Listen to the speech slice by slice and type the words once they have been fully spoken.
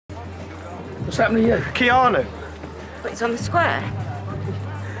What's happened to you? Keanu. But he's on the square.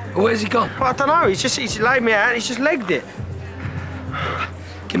 Well, where's he gone? Well, I don't know. He's laid me out and he's just legged it.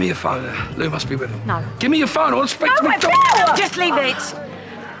 Give me your phone. Lou must be with him. No. Give me your phone. I want to speak to him. Just leave it.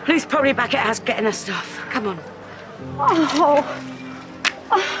 Lou's probably back at house getting her stuff. Come on. Oh.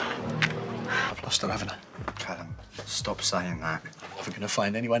 I've lost her, haven't I? Callum, stop saying that. I'm never going to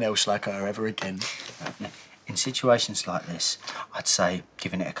find anyone else like her ever again. In situations like this, I'd say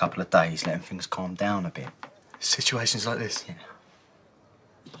giving it a couple of days, letting things calm down a bit. Situations like this? Yeah.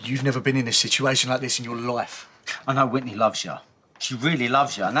 You've never been in a situation like this in your life. I know Whitney loves you. She really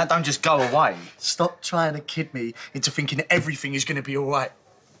loves you, and that don't just go away. Stop trying to kid me into thinking everything is going to be all right.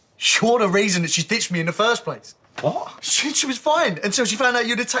 You're the reason that she ditched me in the first place. What? She was fine until she found out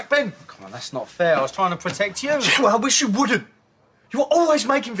you'd attacked Ben. Come on, that's not fair. I was trying to protect you. Yeah, well, I wish you wouldn't. You're always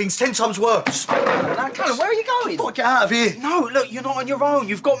making things 10 times worse. Now, Callum, where are you going? You've got to get out of here. No, look, you're not on your own.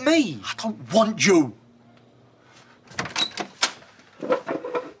 You've got me. I don't want you.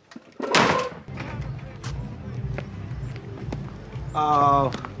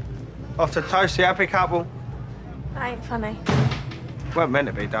 Oh, off to toast the happy couple. That ain't funny. Weren't meant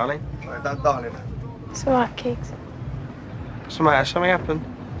to be, darling. Darling. It's all right, Keeks. What's the matter? Something happened?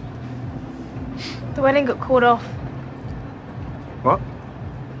 The wedding got called off. What?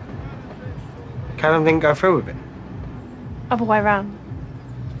 Callum didn't go through with it? Other way round.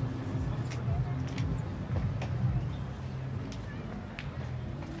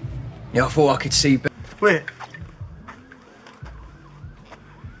 Yeah, I thought I could see Ben. Where?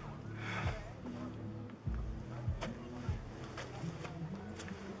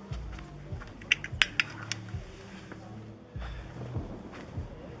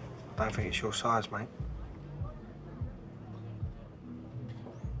 I don't think it's your size, mate.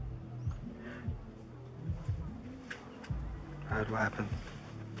 I heard what happened.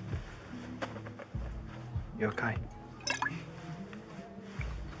 You okay?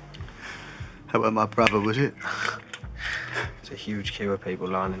 That wasn't my brother, was it? There's a huge queue of people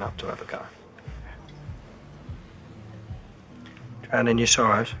lining up to have a go. Drowning your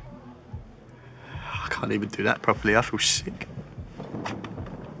sorrows? I can't even do that properly. I feel sick.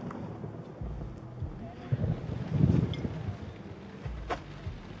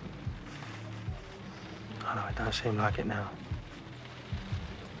 I know, it don't seem like it now.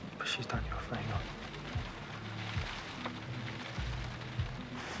 But she's done you a favour.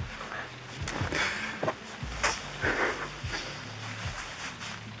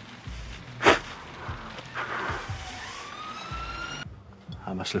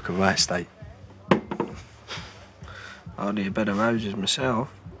 I must look a right state. Hardly a bed of roses myself.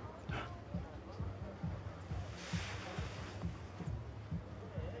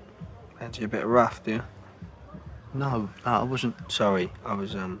 Fancy a bit rough, do you? No, I wasn't. Sorry, I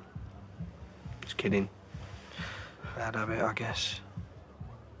was just kidding. Bad habit, I guess.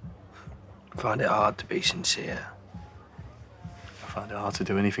 I find it hard to be sincere. I find it hard to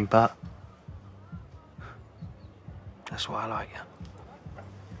do anything but. That's why I like you.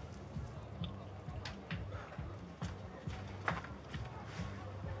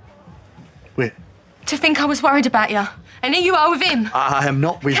 Where? To think I was worried about you, and here you are with him. I am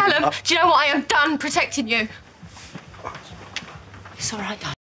not with Callum, do you know what? I am done protecting you. It's all right,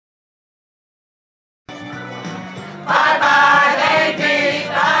 darling. Bye-bye, baby,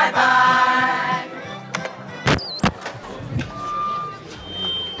 bye-bye.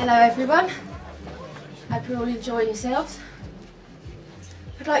 Hello, everyone. Hope you're all enjoying yourselves.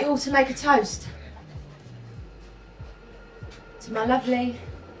 I'd like you all to make a toast. To my lovely...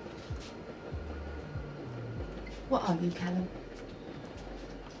 What are you, Callum?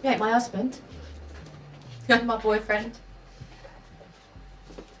 You ain't my husband. You ain't my boyfriend.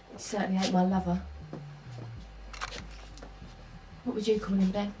 You certainly ain't my lover. What would you call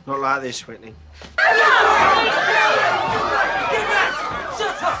him, Ben? Not like this, Whitney. Shut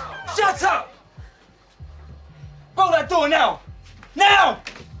up! Shut up! Bolt that door now! Now!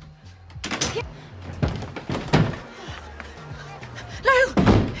 Lou!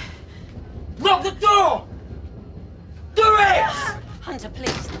 Lock the door! Do it! Hunter,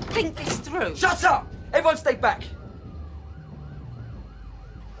 please, think this through. Shut up! Everyone stay back.